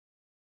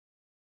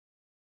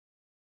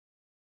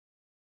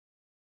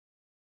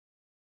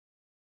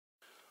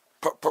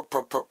Premiere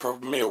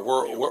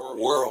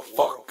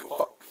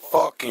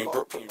fucking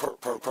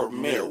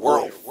premiere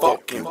world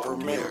fucking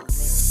premiere.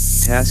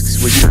 Task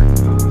switcher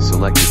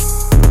selected.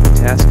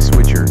 Task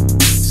switcher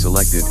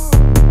selected.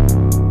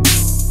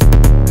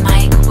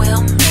 Mike will.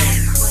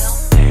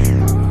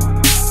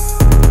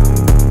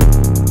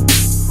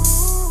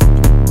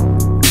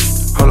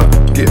 Hold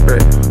up, get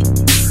back.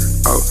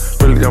 Oh,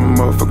 really got my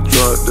motherfucking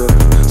drug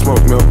there.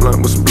 Smoke me a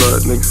blunt with some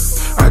blood, nigga.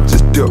 I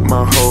just dipped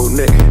my whole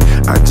neck.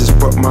 I just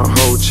fucked my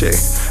whole check.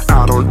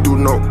 I don't do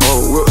no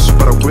old whips,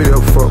 but I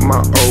will fuck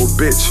my old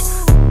bitch.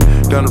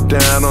 Gun him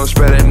down, don't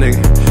spare that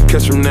nigga.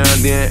 Catch him down,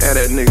 then add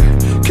that nigga.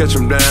 Catch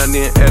him down,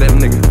 then add that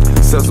nigga.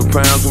 Sell some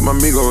pounds with my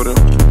migo them.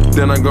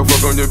 Then I go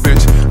fuck on your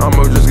bitch.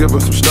 I'ma just give her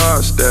some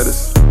star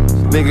status.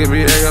 Nigga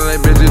be acting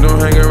like bitches don't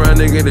hang around,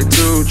 nigga, they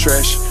too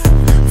trash.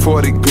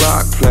 40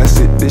 Glock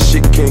plastic, this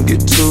shit can't get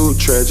too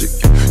tragic.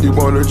 You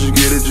want it, you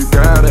get it, you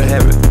gotta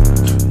have it.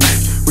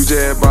 We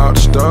just bought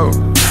the stove,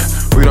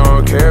 we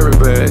don't carry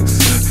bags.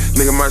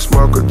 Nigga might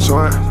smoke a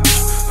joint,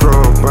 throw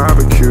a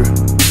barbecue.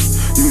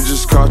 You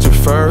just caught your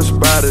first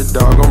body,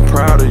 dog, I'm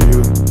proud of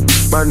you.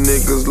 My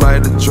niggas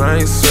like to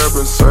drink, serve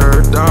and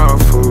serve dog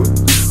food.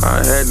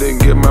 I had to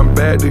get my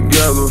bag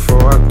together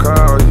before I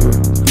call you.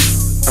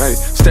 Hey,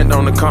 stand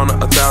on the corner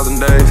 1,000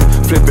 days,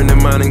 flipping the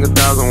money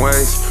 1,000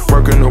 ways.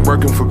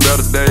 Working for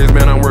better days,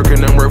 man, I'm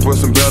working and work for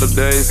some better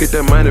days. Get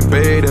that money,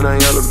 babe, and I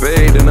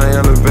elevate,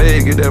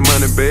 get that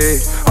money, babe.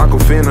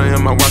 Aquafina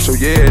in my watch, oh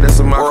yeah, that's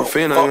some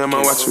Aquafina in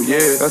my watch, oh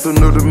yeah. That's a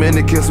new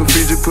Dominican, some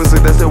Fiji pussy,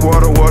 that's that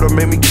water,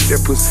 made me keep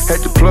that pussy. Had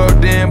to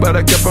plug in, but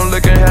I kept on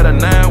looking, had a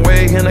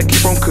 9-way, and I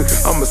keep on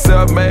cooking. I'm a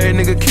self-made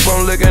nigga, keep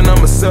on looking,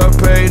 I'm a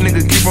self-paid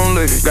nigga, keep on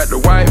looking. Got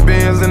the white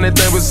beans and they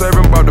think we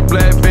serving, bought the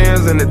black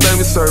beans and they think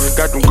we serving.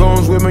 Got them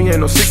goons with me, ain't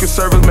no secret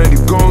service, man,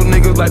 these goons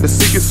niggas like the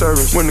secret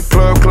service. When the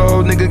club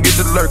closed, nigga get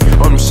to lurking.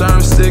 On them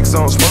Sharpton sticks, I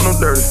don't smoke no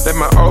dirty. Let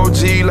my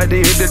OG like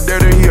they hit the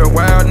dirty. He a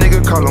wild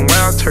nigga, call him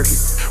wild turkey.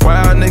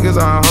 Wild niggas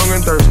are hungry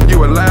and thirsty.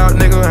 You a loud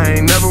nigga, I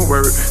ain't never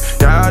worried.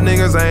 Y'all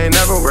niggas ain't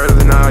never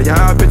worthy. Nah,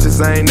 y'all bitches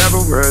ain't never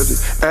worthy.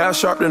 Al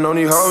Sharpton on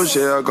these hoes,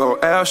 yeah. Go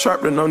Al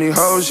Sharpton on these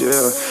hoes,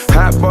 yeah.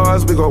 Hot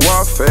bars, we go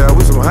warfare.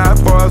 We some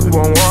hot bars, we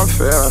want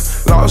warfare.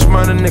 Lost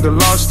money, nigga,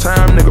 lost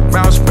time. Nigga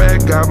bounce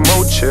back, got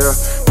more chill.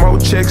 More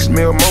checks,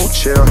 meal, more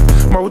chill.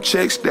 More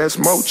checks, that's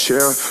more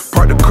chill.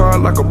 Park the car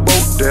like a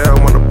boat there.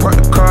 Wanna park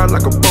the car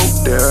like a boat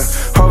there.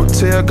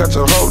 Hotel, got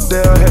your hoe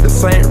there. Had the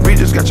St.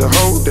 Regis, got your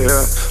hoe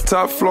there.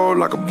 Top floor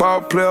like a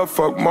ball player.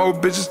 Fuck more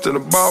bitches than a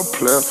ball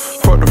player.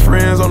 Fuck the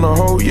friends on the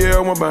whole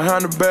year. Went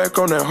behind the back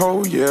on that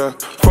whole year.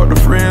 Fuck the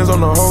friends on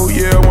the whole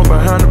year. Went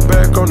behind the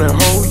back on that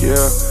whole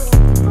year.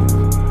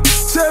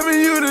 Tell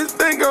me you didn't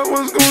think I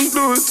was gonna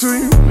do it to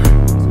you.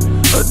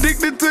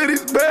 Addicted to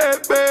these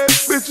bad, bad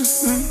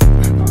bitches.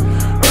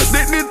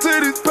 Addicted to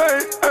these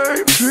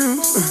pain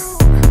pills.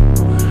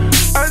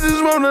 I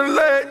just wanna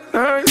late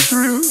night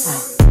thrill.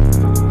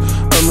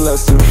 I'm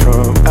lusting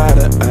from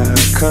eye-to-eye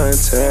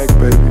contact,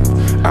 baby.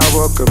 I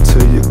woke up to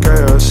your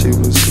girl, she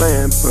was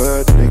laying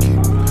butt naked.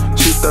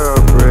 She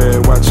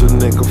thoroughbred, watch a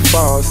nigga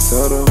fall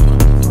settle.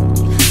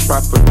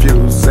 Pop a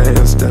few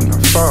Zans, then I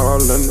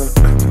fall in her.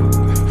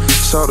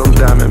 Show them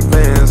diamond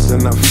bands,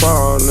 then I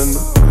fall in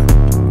her.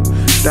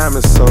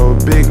 Diamonds so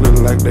big, look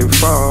like they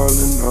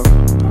falling off.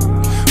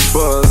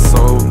 Buzz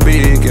so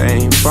big,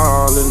 ain't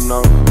falling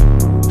off.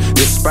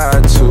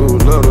 Despite too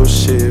little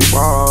shit,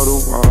 wall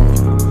to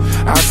wall.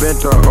 I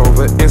bent her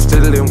over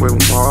instantly,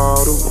 went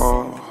wall to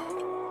wall.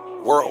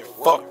 World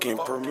fucking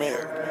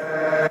premiere.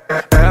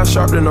 Al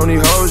Sharpton on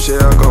these hoes, yeah.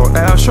 Go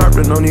Al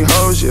Sharpton on these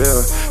hoes,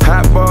 yeah.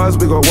 Hot bars,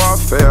 we go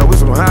warfare. With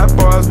some hot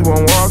bars, we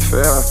want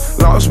warfare.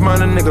 Lost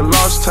money, nigga,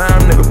 lost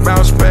time. Nigga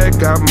bounce back,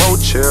 got more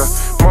chill.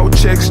 More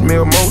checks,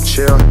 meal, more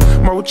chill.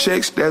 More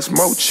checks, that's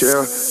more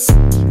chill.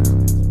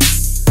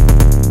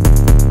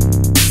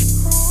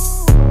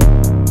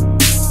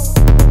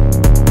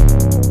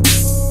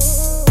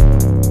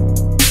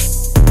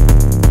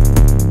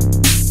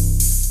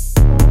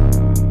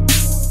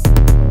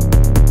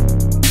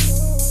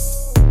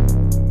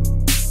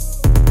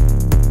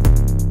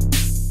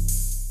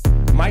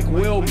 Mike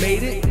Will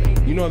made it.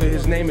 You know that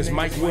his name is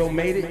Mike Will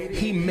made it.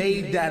 He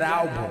made that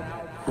album.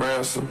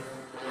 Ransom.